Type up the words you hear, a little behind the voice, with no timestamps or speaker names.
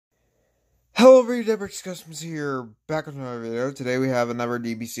Hello everybody, DBC Customs here, back with another video. Today we have another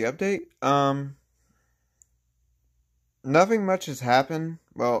DBC update. Nothing much has happened.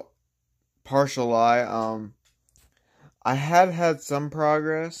 Well, partial lie. I had some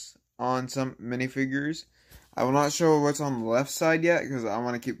progress on some minifigures. I will not show what's on the left side yet, because I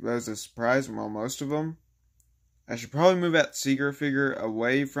want to keep those a surprise, well, most of them. I should probably move that secret figure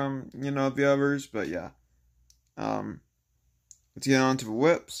away from, the others, but yeah. Let's get on to the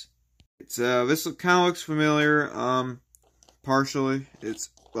whips. This kind of looks familiar, partially.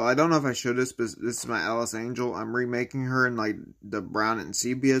 Well, I don't know if I showed this, but this is my Alice Angel. I'm remaking her in, like, the brown and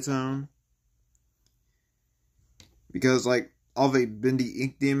sepia tone. Because, like, all the Bendy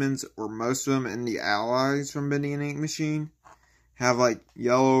Ink Demons, or most of them, and the allies from Bendy and Ink Machine, have, like,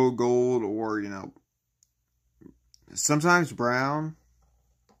 yellow, gold, or, sometimes brown.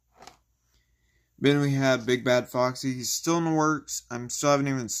 Then we have Big Bad Foxy. He's still in the works. I still haven't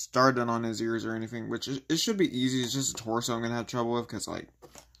even started on his ears or anything, which it should be easy. It's just a torso I'm going to have trouble with, because, like,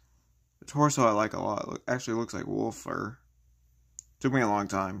 the torso I like a lot. It actually looks like wolf fur. Took me a long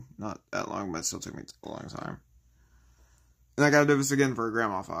time. Not that long, but it still took me a long time. And I got to do this again for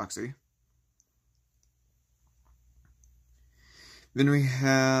Grandma Foxy. Then we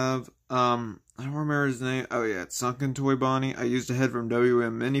have, I don't remember his name. Oh, yeah, it's Sunken Toy Bonnie. I used a head from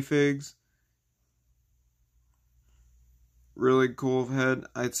WM Minifigs. Really cool head,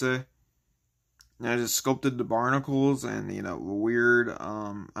 I'd say. And I just sculpted the barnacles and, the weird,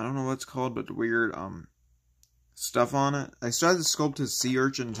 I don't know what it's called, but the weird, stuff on it. I started to sculpt his sea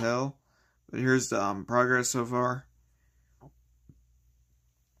urchin tail, but here's the, progress so far.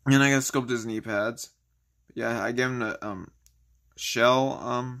 And I gotta sculpt his knee pads. But yeah, I gave him the,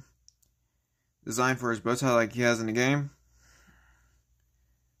 shell, design for his bow tie like he has in the game.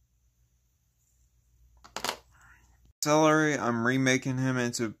 Celery, I'm remaking him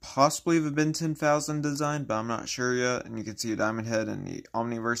into possibly the Ben 10,000 design, but I'm not sure yet. And you can see a diamond head and the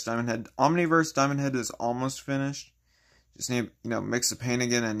Omniverse diamond head. Omniverse diamond head is almost finished. Just need, mix the paint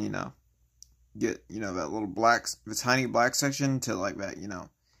again and, get, that little black, the tiny black section to like that,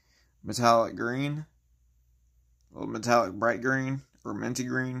 metallic green. A little metallic bright green or minty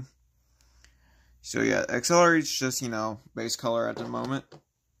green. So yeah, Accelerate's just, base color at the moment.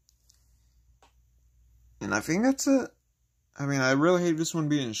 And I think that's it. I mean, I really hate this one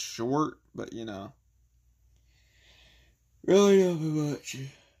being short, but, really not much.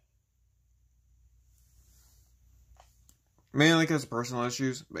 Mainly because of personal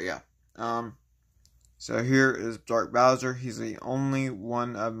issues, but yeah. So here is Dark Bowser. He's the only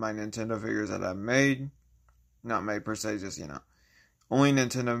one of my Nintendo figures that I've made. Not made per se, just, only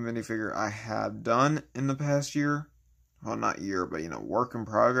Nintendo minifigure I have done in the past year. Well, not year, but, work in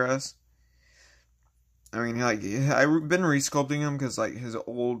progress. I mean, like, I've been resculpting him because, like, his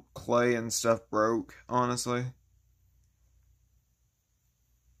old clay and stuff broke, honestly.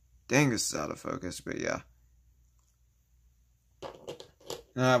 Dang, this is out of focus, but yeah.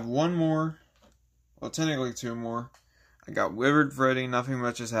 Now I have one more. Well, technically two more. I got Withered Freddy. Nothing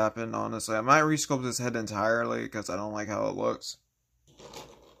much has happened, honestly. I might resculpt his head entirely because I don't like how it looks.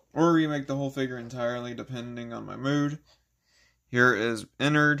 Or remake the whole figure entirely, depending on my mood. Here is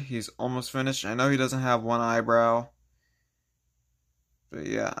Innard. He's almost finished. I know he doesn't have one eyebrow. But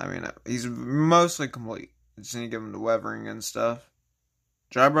yeah, I mean, he's mostly complete. I just need to give him the weathering and stuff.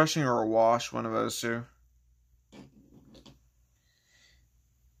 Dry brushing or a wash, one of those two.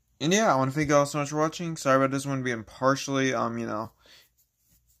 And yeah, I want to thank you all so much for watching. Sorry about this one being partially, I'd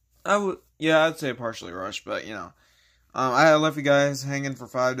say partially rushed, but, I left you guys hanging for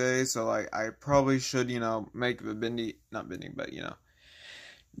 5 days, so, like, I probably should, make the not bending, but,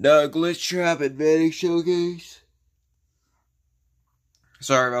 the Glitch Trap and Vanity Showcase.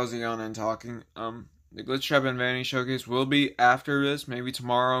 Sorry if I was yawning and talking. The Glitch Trap and Vanity Showcase will be after this, maybe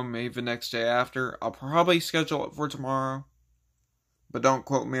tomorrow, maybe the next day after. I'll probably schedule it for tomorrow, but don't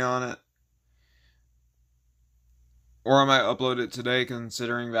quote me on it. Or I might upload it today,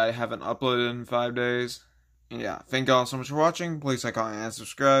 considering that I haven't uploaded in 5 days. And yeah, thank you all so much for watching. Please like, comment, and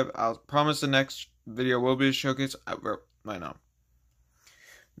subscribe. I'll promise the next video will be a showcase. I know.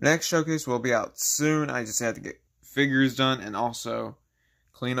 Next showcase will be out soon. I just had to get figures done and also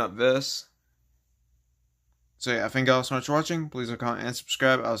clean up this. So yeah, thank you all so much for watching. Please like, comment, and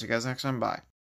subscribe. I'll see you guys next time. Bye.